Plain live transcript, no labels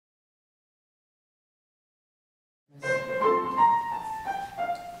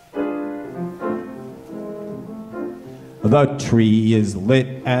The tree is lit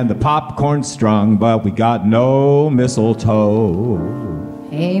and the popcorn strung, but we got no mistletoe.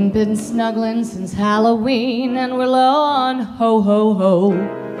 Ain't been snuggling since Halloween, and we're low on ho-ho-ho.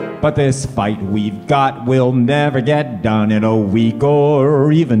 But this fight we've got will never get done in a week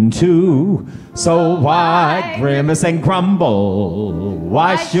or even two. So why grimace and grumble?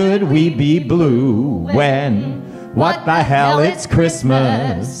 Why should we be blue when, what the hell, it's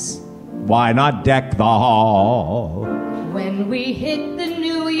Christmas? Why not deck the hall? When we hit the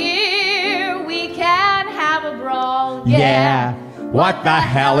new year, we can have a brawl. Yeah. What the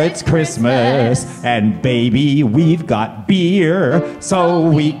hell, it's Christmas, and baby, we've got beer, so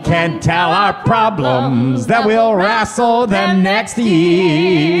we can tell our problems that we'll wrestle them next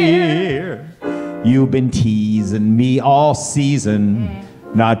year. You've been teasing me all season,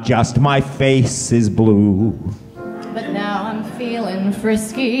 not just my face is blue. But now I'm feeling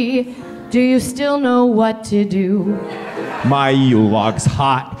frisky, do you still know what to do? My Yule log's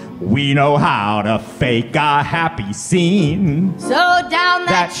hot, we know how to fake a happy scene. So down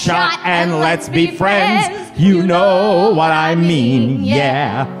that shot and let's be friends. You know what I mean,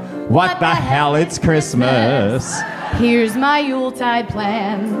 yeah. What the hell, it's Christmas. Here's my Yuletide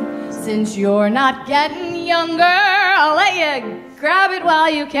plan. Since you're not getting younger, I'll let you grab it while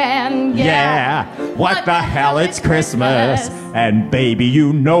you can. Yeah. What the hell, it's Christmas. And baby,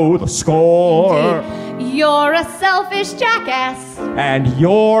 you know the score. You're a selfish jackass. And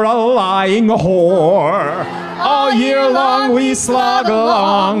you're a lying whore. All year long we slog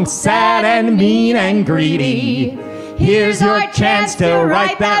along, sad and mean and greedy. Here's your chance to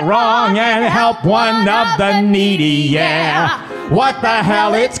right that wrong and help one of the needy, yeah. What the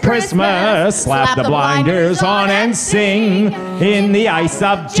hell, it's Christmas. Slap the blinders on and sing. In the ice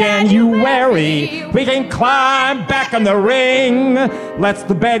of January, we can climb back in the ring. Let's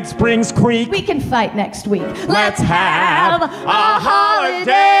the bed springs creak. We can fight next week. Let's have a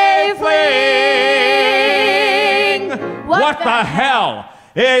holiday fling. What the hell?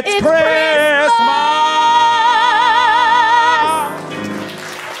 It's Christmas!